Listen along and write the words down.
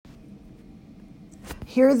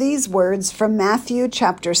Hear these words from Matthew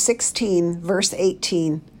chapter 16, verse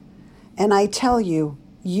 18. And I tell you,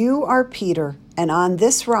 you are Peter, and on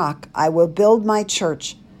this rock I will build my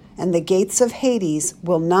church, and the gates of Hades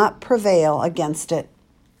will not prevail against it.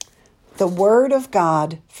 The word of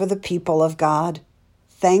God for the people of God.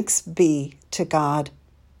 Thanks be to God.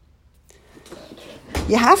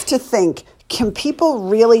 You have to think, can people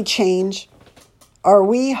really change? Are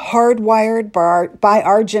we hardwired by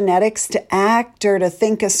our genetics to act or to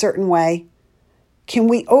think a certain way? Can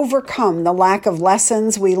we overcome the lack of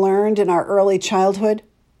lessons we learned in our early childhood?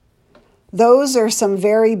 Those are some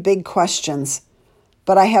very big questions,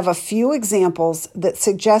 but I have a few examples that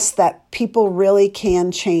suggest that people really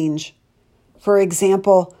can change. For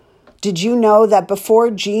example, did you know that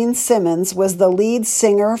before Gene Simmons was the lead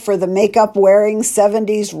singer for the makeup-wearing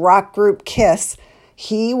 70s rock group Kiss,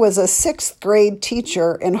 he was a 6th grade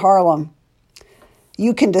teacher in Harlem?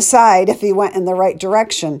 You can decide if he went in the right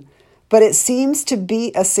direction, but it seems to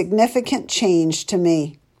be a significant change to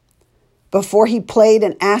me. Before he played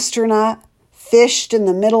an astronaut, fished in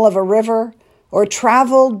the middle of a river, or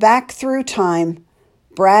traveled back through time,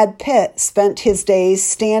 Brad Pitt spent his days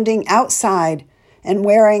standing outside and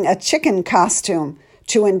wearing a chicken costume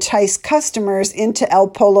to entice customers into El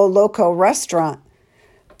Pollo Loco restaurant.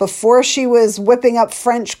 Before she was whipping up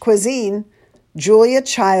French cuisine, Julia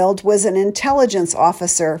Child was an intelligence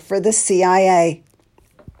officer for the CIA.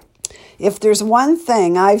 If there's one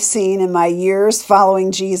thing I've seen in my years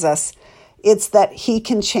following Jesus, it's that he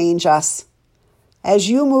can change us. As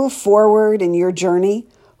you move forward in your journey,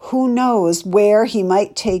 who knows where he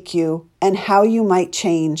might take you and how you might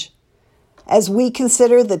change? As we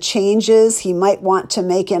consider the changes he might want to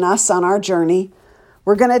make in us on our journey,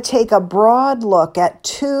 we're going to take a broad look at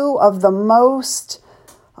two of the most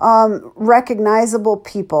recognizable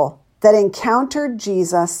people that encountered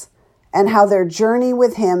Jesus and how their journey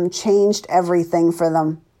with him changed everything for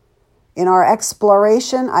them. In our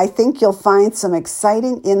exploration, I think you'll find some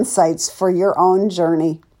exciting insights for your own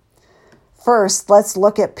journey. First, let's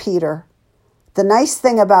look at Peter. The nice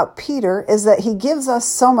thing about Peter is that he gives us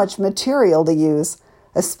so much material to use,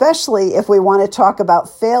 especially if we want to talk about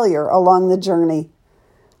failure along the journey.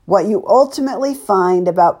 What you ultimately find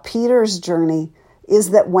about Peter's journey is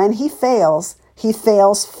that when he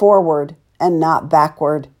fails forward and not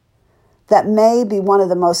backward. That may be one of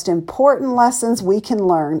the most important lessons we can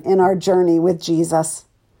learn in our journey with Jesus.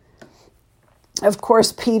 Of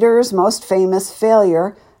course, Peter's most famous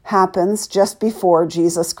failure happens just before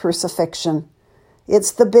Jesus' crucifixion.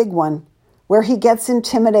 It's the big one, where he gets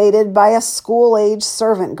intimidated by a school-age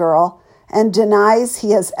servant girl and denies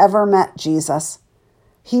he has ever met Jesus.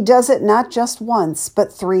 He does it not just once,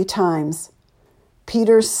 but 3 times.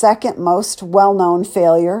 Peter's second most well-known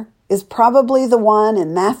failure is probably the one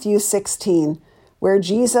in Matthew 16, where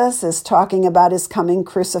Jesus is talking about his coming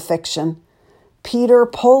crucifixion. Peter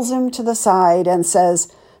pulls him to the side and says,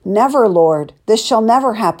 "Never, Lord, this shall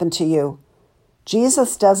never happen to you."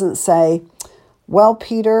 Jesus doesn't say, "Well,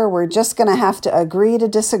 Peter, we're just going to have to agree to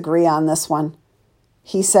disagree on this one."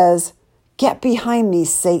 He says, "Get behind me,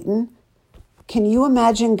 Satan." Can you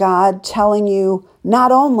imagine God telling you not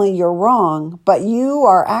only you're wrong, but you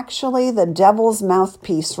are actually the devil's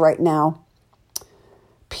mouthpiece right now?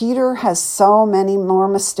 Peter has so many more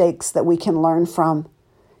mistakes that we can learn from.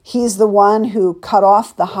 He's the one who cut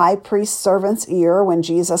off the high priest's servant's ear when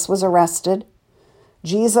Jesus was arrested.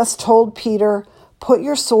 Jesus told Peter, "Put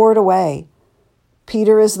your sword away."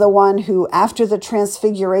 Peter is the one who, after the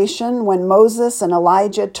transfiguration, when Moses and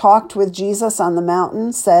Elijah talked with Jesus on the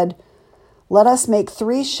mountain, said, "Let us make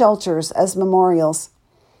 3 shelters as memorials."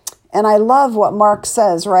 And I love what Mark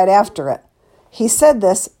says right after it. He said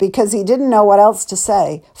this because he didn't know what else to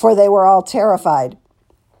say, for they were all terrified.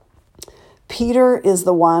 Peter is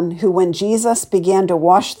the one who, when Jesus began to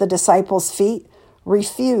wash the disciples' feet,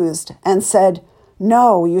 refused and said,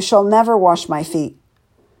 "No, you shall never wash my feet."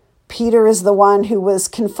 Peter is the one who was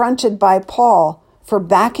confronted by Paul for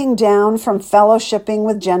backing down from fellowshipping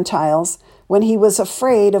with Gentiles when he was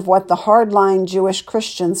afraid of what the hardline Jewish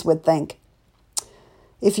Christians would think.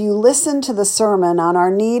 If you listen to the sermon on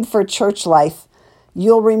our need for church life,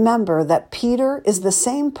 you'll remember that Peter is the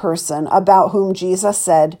same person about whom Jesus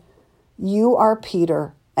said, "You are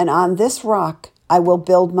Peter, and on this rock I will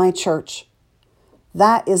build my church."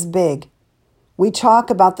 That is big. We talk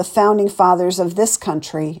about the founding fathers of this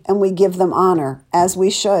country, and we give them honor, as we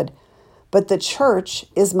should. But the church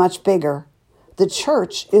is much bigger. The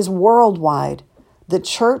church is worldwide. The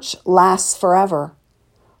church lasts forever.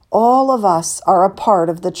 All of us are a part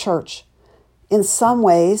of the church. In some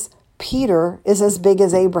ways, Peter is as big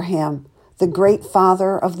as Abraham, the great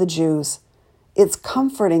father of the Jews. It's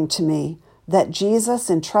comforting to me that Jesus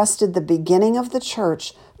entrusted the beginning of the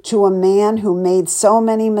church to a man who made so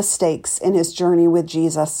many mistakes in his journey with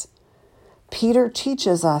Jesus. Peter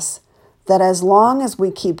teaches us that as long as we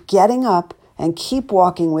keep getting up and keep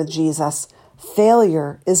walking with Jesus,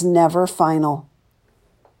 failure is never final.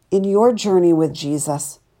 In your journey with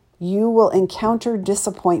Jesus, you will encounter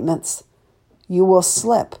disappointments. You will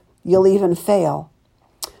slip. You'll even fail.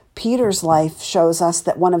 Peter's life shows us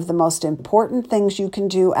that one of the most important things you can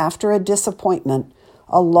do after a disappointment,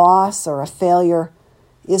 a loss, or a failure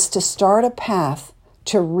is to start a path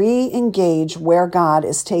to re-engage where God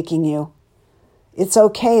is taking you. It's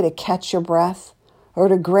okay to catch your breath or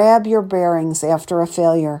to grab your bearings after a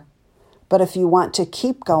failure. But if you want to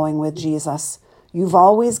keep going with Jesus, you've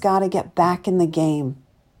always got to get back in the game.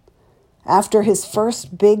 After his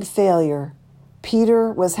first big failure,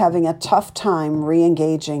 Peter was having a tough time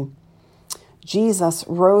re-engaging. Jesus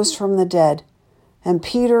rose from the dead, and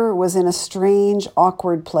Peter was in a strange,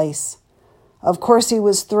 awkward place. Of course, he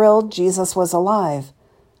was thrilled Jesus was alive,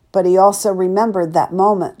 but he also remembered that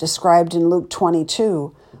moment described in Luke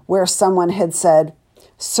 22, where someone had said,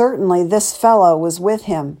 "Certainly this fellow was with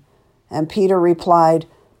him." And Peter replied,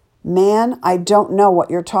 "Man, I don't know what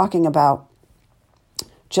you're talking about."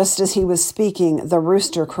 Just as he was speaking, the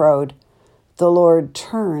rooster crowed. The Lord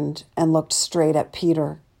turned and looked straight at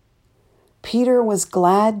Peter. Peter was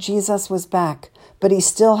glad Jesus was back, but he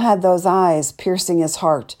still had those eyes piercing his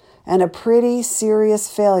heart and a pretty serious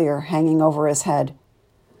failure hanging over his head.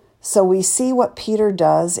 So we see what Peter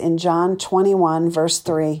does in John 21, verse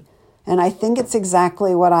 3, and I think it's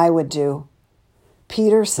exactly what I would do.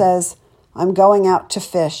 Peter says, "I'm going out to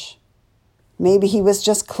fish." Maybe he was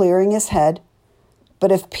just clearing his head.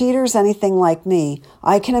 But if Peter's anything like me,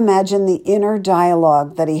 I can imagine the inner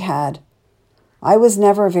dialogue that he had. I was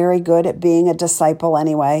never very good at being a disciple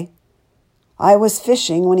anyway. I was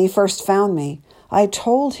fishing when he first found me. I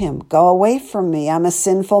told him, "Go away from me, I'm a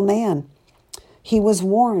sinful man." He was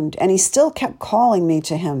warned, and he still kept calling me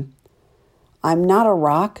to him. I'm not a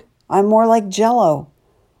rock. I'm more like Jell-O.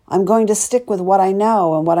 I'm going to stick with what I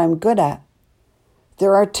know and what I'm good at.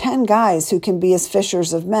 There are 10 guys who can be as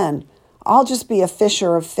fishers of men. I'll just be a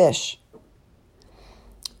fisher of fish.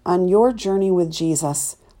 On your journey with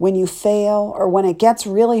Jesus, when you fail or when it gets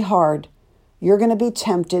really hard, you're going to be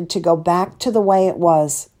tempted to go back to the way it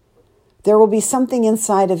was. There will be something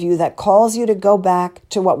inside of you that calls you to go back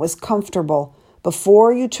to what was comfortable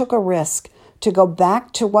before you took a risk, to go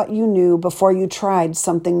back to what you knew before you tried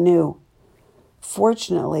something new.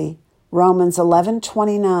 Fortunately, Romans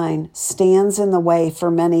 11:29 stands in the way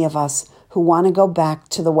for many of us who want to go back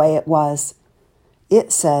to the way it was.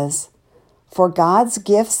 It says, "For God's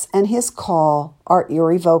gifts and his call are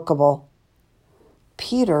irrevocable."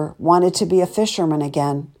 Peter wanted to be a fisherman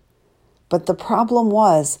again, but the problem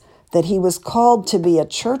was that he was called to be a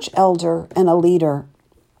church elder and a leader.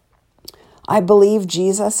 I believe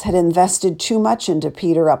Jesus had invested too much into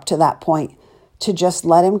Peter up to that point to just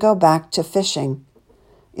let him go back to fishing.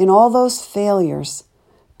 In all those failures,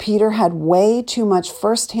 Peter had way too much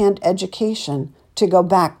first-hand education to go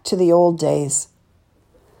back to the old days.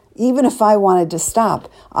 Even if I wanted to stop,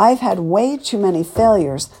 I've had way too many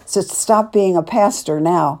failures to stop being a pastor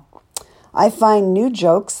now. I find new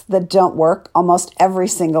jokes that don't work almost every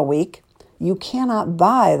single week. You cannot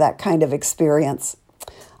buy that kind of experience.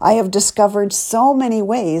 I have discovered so many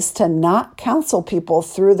ways to not counsel people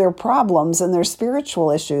through their problems and their spiritual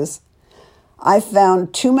issues. I've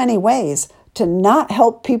found too many ways to not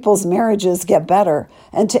help people's marriages get better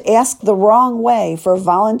and to ask the wrong way for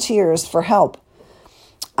volunteers for help.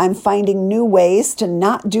 I'm finding new ways to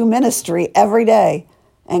not do ministry every day,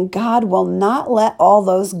 and God will not let all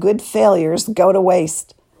those good failures go to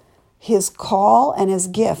waste. His call and his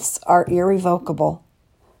gifts are irrevocable.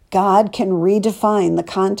 God can redefine the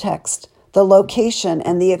context, the location,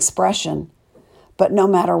 and the expression. But no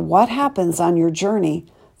matter what happens on your journey,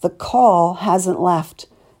 the call hasn't left.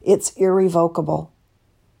 It's irrevocable.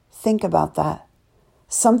 Think about that.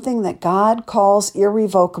 Something that God calls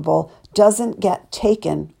irrevocable doesn't get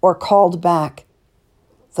taken or called back.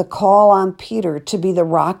 The call on Peter to be the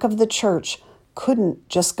rock of the church couldn't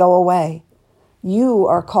just go away. You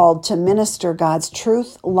are called to minister God's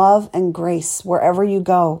truth, love, and grace wherever you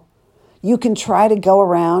go. You can try to go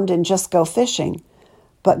around and just go fishing,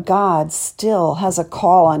 but God still has a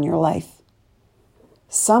call on your life.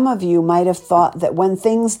 Some of you might have thought that when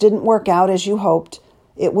things didn't work out as you hoped,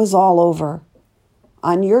 it was all over.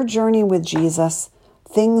 On your journey with Jesus,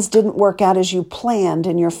 things didn't work out as you planned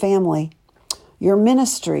in your family. Your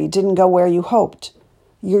ministry didn't go where you hoped.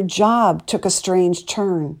 Your job took a strange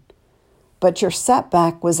turn. but your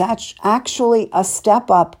setback was actually a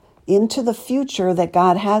step up into the future that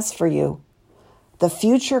God has for you. The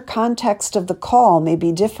future context of the call may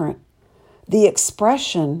be different. The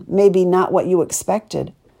expression may be not what you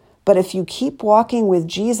expected, but if you keep walking with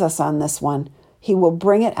Jesus on this one, he will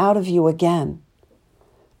bring it out of you again.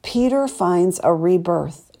 Peter finds a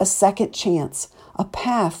rebirth, a second chance, a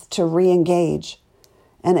path to re-engage.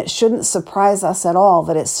 And it shouldn't surprise us at all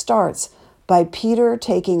that it starts by Peter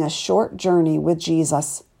taking a short journey with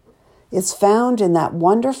Jesus. It's found in that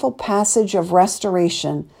wonderful passage of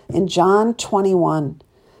restoration in John 21,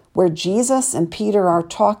 where Jesus and Peter are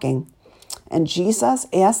talking. And Jesus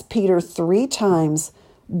asked Peter 3 times,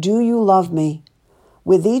 "Do you love me?"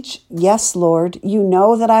 With each, "Yes, Lord, you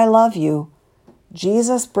know that I love you,"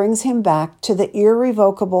 Jesus brings him back to the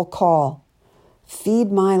irrevocable call.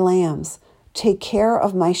 Feed my lambs. Take care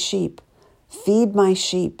of my sheep. Feed my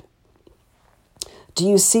sheep. Do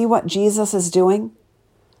you see what Jesus is doing?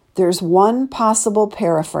 There's one possible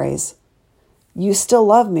paraphrase. You still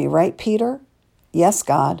love me, right, Peter? Yes,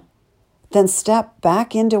 God. Then step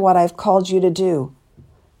back into what I've called you to do.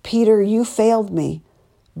 Peter, you failed me,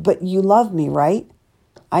 but you love me, right?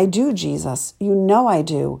 I do, Jesus. You know I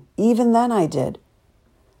do. Even then I did.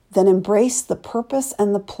 Then embrace the purpose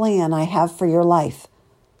and the plan I have for your life.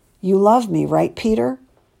 You love me, right, Peter?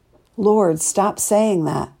 Lord, stop saying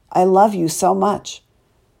that. I love you so much.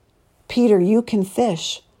 Peter, you can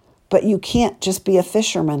fish, but you can't just be a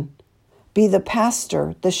fisherman. Be the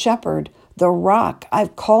pastor, the shepherd, the rock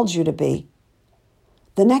I've called you to be.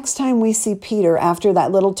 The next time we see Peter after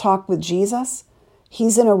that little talk with Jesus,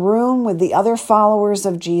 he's in a room with the other followers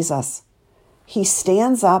of Jesus. He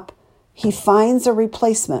stands up. He finds a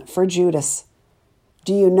replacement for Judas.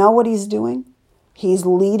 Do you know what he's doing? He's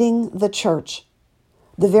leading the church.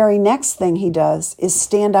 The very next thing he does is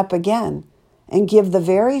stand up again and give the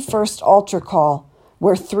very first altar call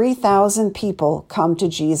where 3,000 people come to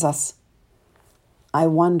Jesus. I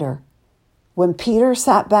wonder, when Peter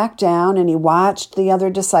sat back down and he watched the other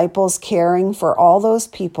disciples caring for all those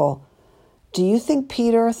people, do you think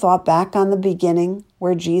Peter thought back on the beginning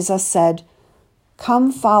where Jesus said,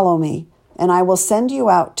 "Come follow me, and I will send you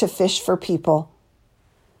out to fish for people"?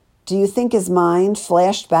 Do you think his mind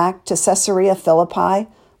flashed back to Caesarea Philippi,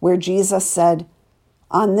 where Jesus said,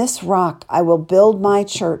 "On this rock I will build my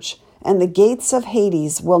church, and the gates of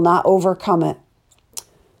Hades will not overcome it"?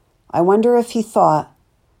 I wonder if he thought,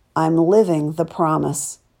 I'm living the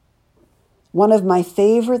promise. One of my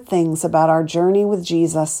favorite things about our journey with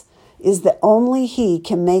Jesus is that only he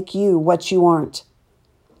can make you what you aren't.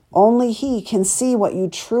 Only he can see what you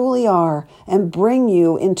truly are and bring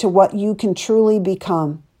you into what you can truly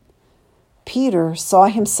become. Peter saw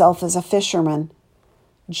himself as a fisherman.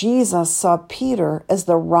 Jesus saw Peter as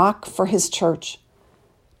the rock for his church.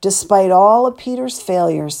 Despite all of Peter's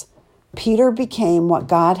failures, Peter became what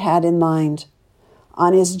God had in mind.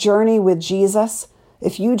 On his journey with Jesus,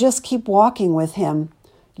 if you just keep walking with him,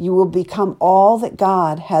 you will become all that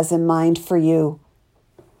God has in mind for you.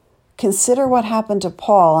 Consider what happened to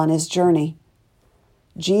Paul on his journey.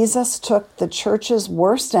 Jesus took the church's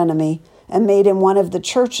worst enemy and made him one of the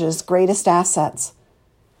church's greatest assets.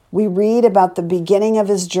 We read about the beginning of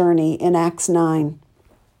his journey in Acts 9.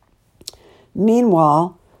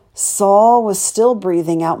 Meanwhile, Saul was still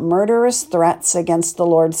breathing out murderous threats against the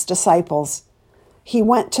Lord's disciples. He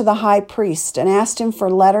went to the high priest and asked him for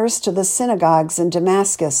letters to the synagogues in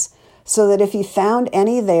Damascus, so that if he found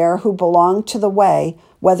any there who belonged to the way,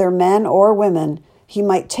 whether men or women, he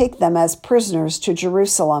might take them as prisoners to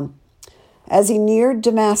Jerusalem. As he neared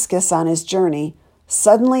Damascus on his journey,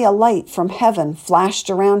 suddenly a light from heaven flashed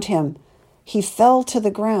around him. He fell to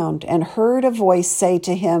the ground and heard a voice say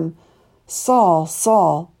to him, "Saul,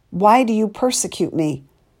 Saul, why do you persecute me?"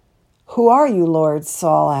 "Who are you, Lord?"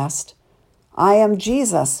 Saul asked. "I am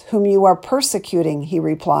Jesus, whom you are persecuting," he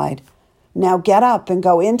replied. "Now get up and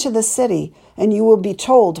go into the city, and you will be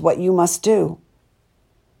told what you must do."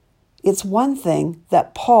 It's one thing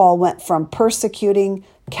that Paul went from persecuting,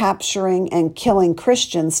 capturing, and killing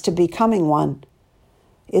Christians to becoming one.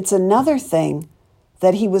 It's another thing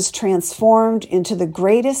that he was transformed into the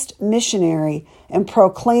greatest missionary and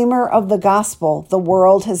proclaimer of the gospel the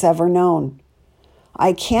world has ever known.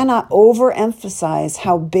 I cannot overemphasize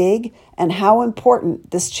how big and how important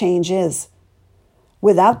this change is.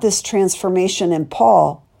 Without this transformation in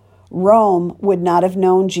Paul, Rome would not have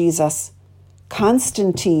known Jesus.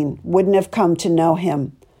 Constantine wouldn't have come to know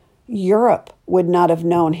him. Europe would not have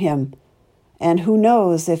known him. And who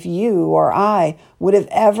knows if you or I would have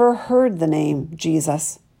ever heard the name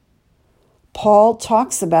Jesus. Paul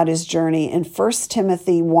talks about his journey in 1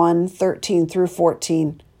 Timothy 1:13 through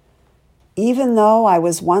 14. Even though I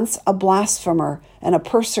was once a blasphemer and a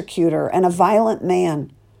persecutor and a violent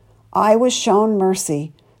man, I was shown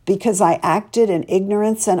mercy because I acted in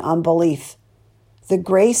ignorance and unbelief. The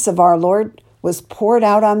grace of our Lord was poured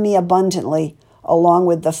out on me abundantly, along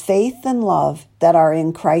with the faith and love that are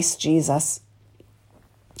in Christ Jesus.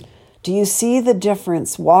 Do you see the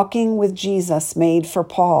difference walking with Jesus made for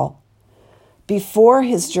Paul? Before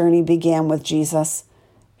his journey began with Jesus,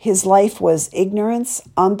 his life was ignorance,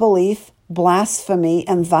 unbelief, blasphemy,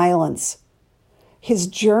 and violence. His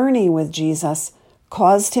journey with Jesus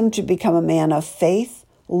caused him to become a man of faith,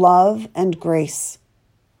 love, and grace.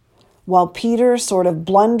 While Peter sort of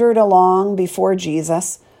blundered along before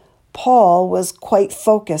Jesus, Paul was quite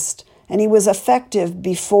focused, and he was effective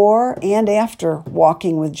before and after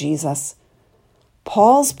walking with Jesus.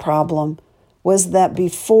 Paul's problem was that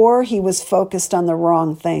before he was focused on the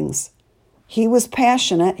wrong things. He was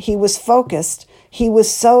passionate, he was focused, he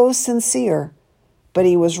was so sincere, but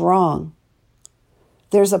he was wrong.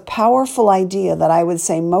 There's a powerful idea that I would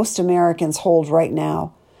say most Americans hold right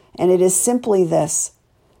now, and it is simply this: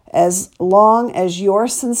 as long as you're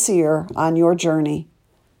sincere on your journey,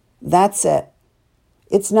 that's it.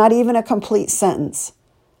 It's not even a complete sentence,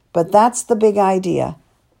 but that's the big idea.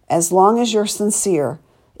 As long as you're sincere,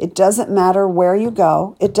 it doesn't matter where you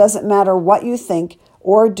go, it doesn't matter what you think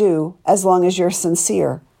or do, as long as you're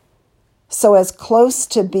sincere. So as close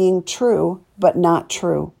to being true, but not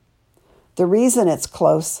true. The reason it's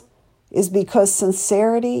close is because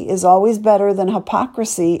sincerity is always better than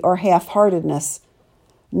hypocrisy or half-heartedness.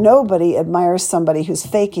 Nobody admires somebody who's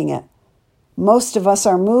faking it. Most of us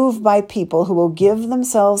are moved by people who will give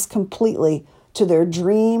themselves completely to their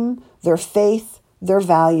dream, their faith, their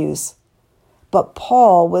values. But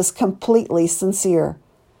Paul was completely sincere.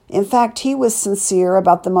 In fact, he was sincere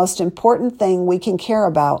about the most important thing we can care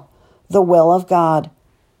about, the will of God.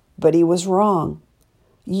 But he was wrong.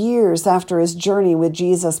 Years after his journey with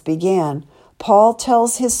Jesus began, Paul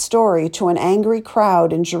tells his story to an angry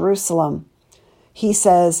crowd in Jerusalem. He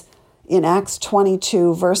says in Acts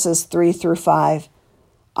 22, verses 3 through 5,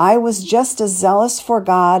 "I was just as zealous for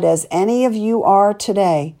God as any of you are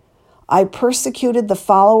today. I persecuted the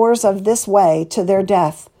followers of this way to their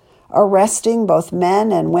death, arresting both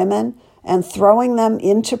men and women and throwing them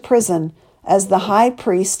into prison, as the high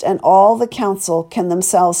priest and all the council can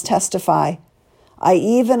themselves testify. I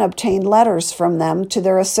even obtained letters from them to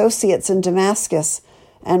their associates in Damascus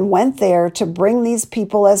and went there to bring these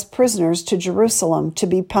people as prisoners to Jerusalem to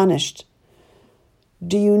be punished."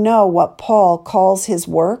 Do you know what Paul calls his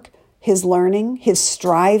work, his learning, his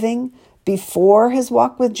striving before his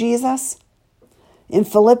walk with Jesus? In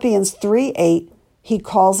Philippians 3:8, he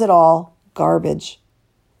calls it all garbage.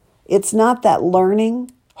 It's not that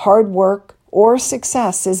learning, hard work, or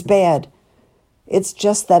success is bad. It's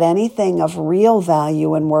just that anything of real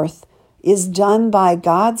value and worth is done by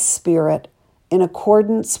God's Spirit in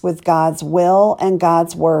accordance with God's will and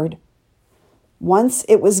God's word. Once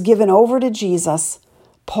it was given over to Jesus,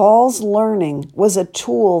 Paul's learning was a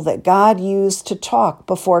tool that God used to talk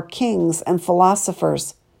before kings and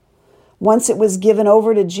philosophers. Once it was given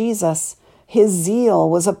over to Jesus, his zeal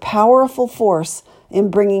was a powerful force in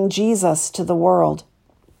bringing Jesus to the world.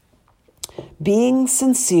 Being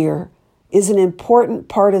sincere is an important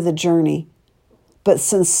part of the journey, but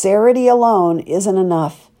sincerity alone isn't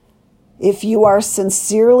enough. If you are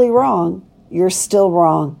sincerely wrong, you're still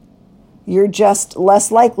wrong. You're just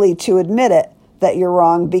less likely to admit it that you're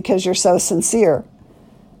wrong because you're so sincere.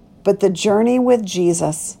 But the journey with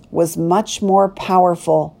Jesus was much more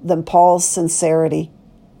powerful than Paul's sincerity.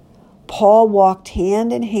 Paul walked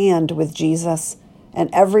hand in hand with Jesus, and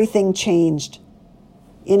everything changed.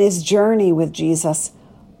 In his journey with Jesus,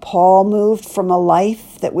 Paul moved from a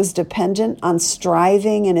life that was dependent on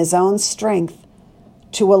striving in his own strength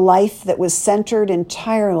to a life that was centered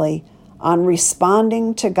entirely on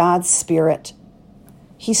responding to God's Spirit.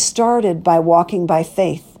 He started by walking by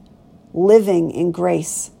faith, living in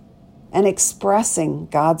grace, and expressing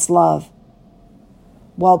God's love.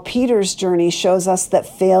 While Peter's journey shows us that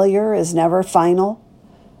failure is never final,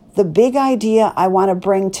 the big idea I want to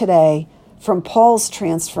bring today from Paul's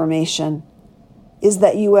transformation is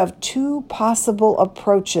that you have two possible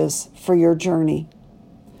approaches for your journey.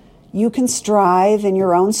 You can strive in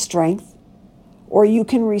your own strength, or you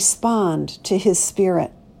can respond to his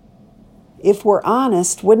Spirit. If we're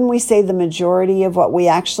honest, wouldn't we say the majority of what we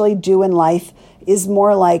actually do in life is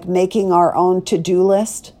more like making our own to-do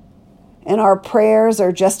list? And our prayers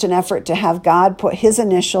are just an effort to have God put his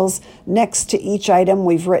initials next to each item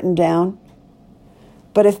we've written down?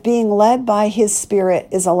 But if being led by his Spirit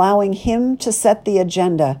is allowing him to set the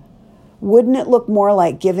agenda, Wouldn't it look more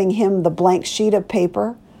like giving him the blank sheet of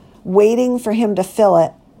paper, waiting for him to fill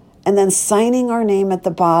it, and then signing our name at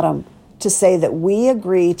the bottom to say that we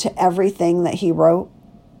agree to everything that he wrote?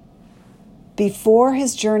 Before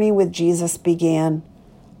his journey with Jesus began,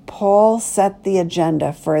 Paul set the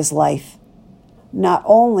agenda for his life. Not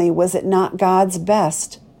only was it not God's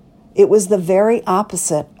best, it was the very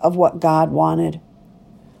opposite of what God wanted.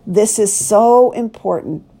 This is so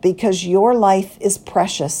important because your life is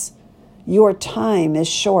precious, your time is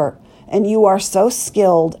short, and you are so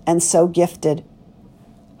skilled and so gifted.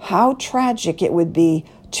 How tragic it would be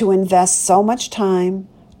to invest so much time,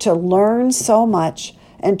 to learn so much,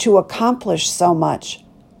 and to accomplish so much,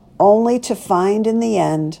 only to find in the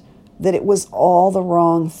end that it was all the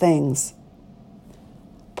wrong things.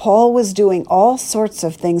 Paul was doing all sorts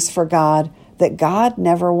of things for God that God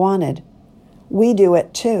never wanted. We do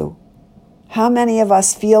it too. How many of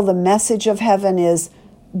us feel the message of heaven is,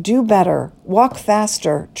 do better, walk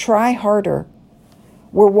faster, try harder?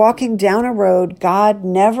 We're walking down a road God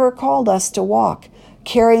never called us to walk,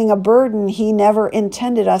 carrying a burden he never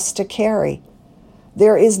intended us to carry.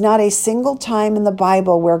 There is not a single time in the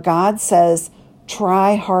Bible where God says,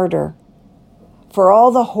 try harder. For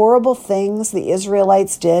all the horrible things the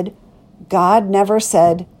Israelites did, God never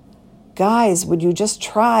said, guys, would you just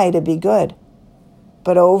try to be good?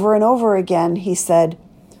 But over and over again, he said,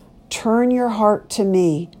 turn your heart to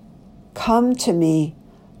me, come to me,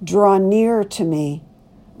 draw near to me,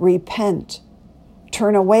 repent,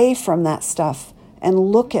 turn away from that stuff and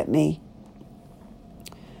look at me.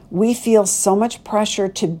 We feel so much pressure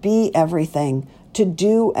to be everything, to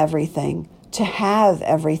do everything, to have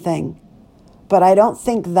everything. But I don't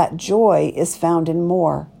think that joy is found in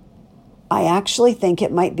more. I actually think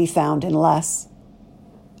it might be found in less.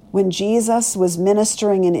 When Jesus was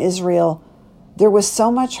ministering in Israel, there was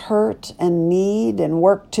so much hurt and need and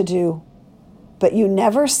work to do. But you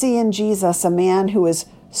never see in Jesus a man who is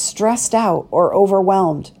stressed out or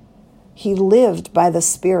overwhelmed. He lived by the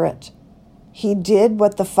Spirit. He did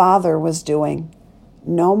what the Father was doing.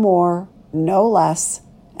 No more, no less,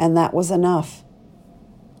 and that was enough.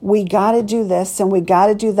 We got to do this and we got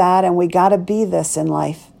to do that and we got to be this in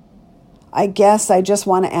life. I guess I just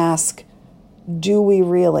want to ask, do we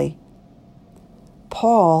really?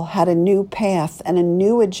 Paul had a new path and a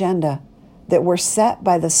new agenda that were set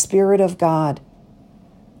by the Spirit of God.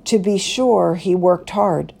 To be sure, he worked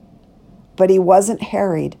hard, but he wasn't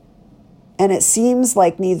harried. And it seems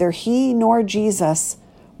like neither he nor Jesus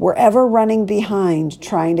were ever running behind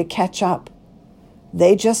trying to catch up.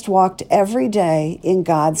 They just walked every day in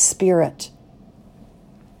God's Spirit.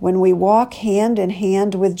 When we walk hand in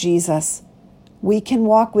hand with Jesus, we can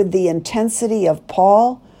walk with the intensity of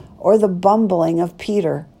Paul or the bumbling of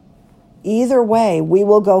Peter. Either way, we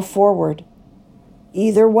will go forward.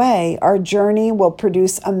 Either way, our journey will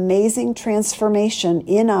produce amazing transformation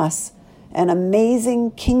in us and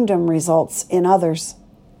amazing kingdom results in others.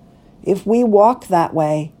 If we walk that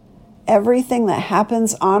way, everything that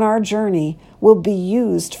happens on our journey will be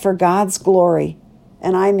used for God's glory,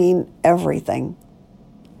 and I mean everything.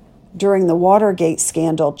 During the Watergate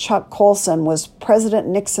scandal, Chuck Colson was President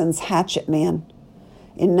Nixon's hatchet man.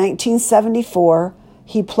 In 1974,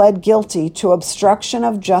 he pled guilty to obstruction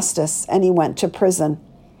of justice and he went to prison.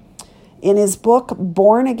 In his book,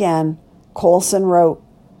 Born Again, Colson wrote,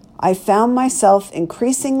 I found myself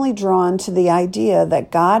increasingly drawn to the idea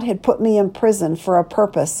that God had put me in prison for a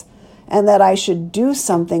purpose and that I should do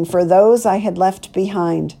something for those I had left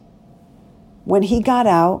behind. When he got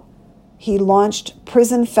out, he launched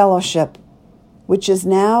Prison Fellowship, which is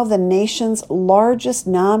now the nation's largest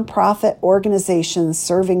nonprofit organization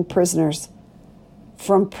serving prisoners.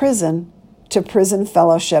 From prison to prison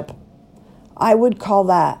fellowship. I would call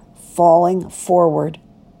that falling forward.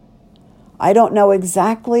 I don't know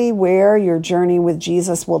exactly where your journey with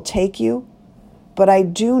Jesus will take you, but I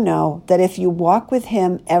do know that if you walk with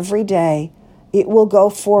him every day, it will go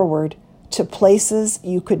forward to places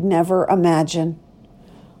you could never imagine.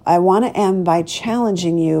 I want to end by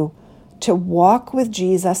challenging you to walk with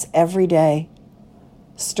Jesus every day.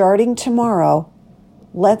 Starting tomorrow,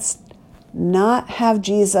 let's not have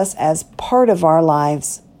Jesus as part of our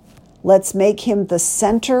lives. Let's make him the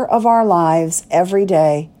center of our lives every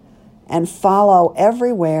day and follow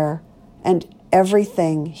everywhere and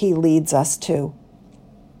everything he leads us to.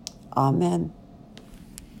 Amen.